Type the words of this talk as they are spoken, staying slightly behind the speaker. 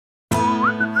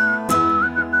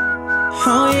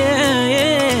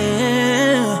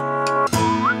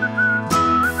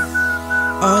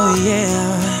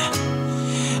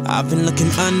I've been looking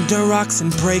under rocks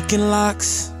and breaking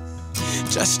locks,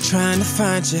 just trying to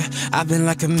find you. I've been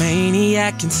like a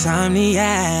maniac,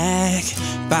 insomniac,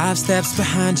 5 steps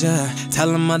behind you.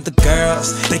 Tell them other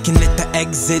girls they can hit the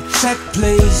exit check,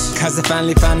 please. Cause I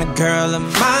finally found a girl of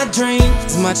my dreams.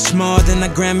 It's much more than a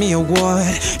Grammy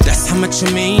award, that's how much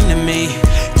you mean to me.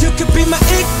 You could be my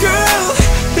it girl,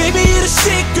 baby, you're the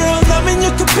shit girl. Loving you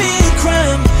could be a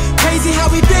crime. Crazy how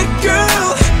we fit,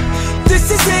 girl. This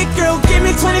is it, girl, give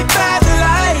me 25 to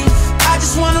life. I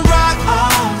just wanna rock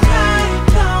all night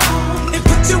long and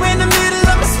put you in the middle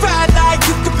of my spotlight.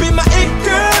 You could be my it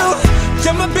girl,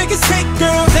 you're my biggest hit,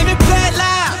 girl. Let me play it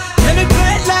loud, let me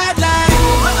play it loud, like.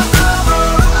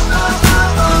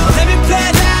 Let me play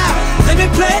it loud, let me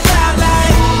play it loud,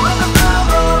 like.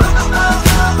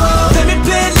 Let me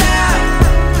play it loud.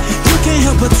 You can't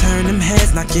help but turn them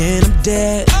heads, knocking them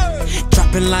dead,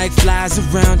 dropping like flies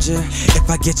around you. If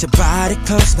I get your body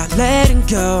close, not letting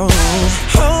go.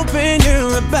 Hoping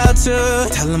you're about to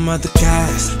tell them other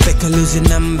guys they could lose your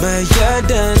number, you're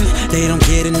done. They don't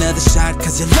get another shot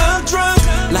cause you're love drunk,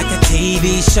 like a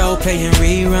TV show playing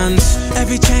reruns.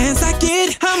 Every chance I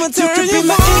get, I'ma turn you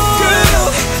my it girl.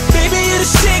 Baby, you're the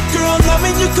shit, girl.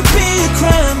 Loving you could be a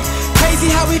crime. Crazy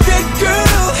how we fit,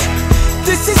 girl.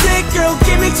 This is it, girl.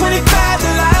 Give me 25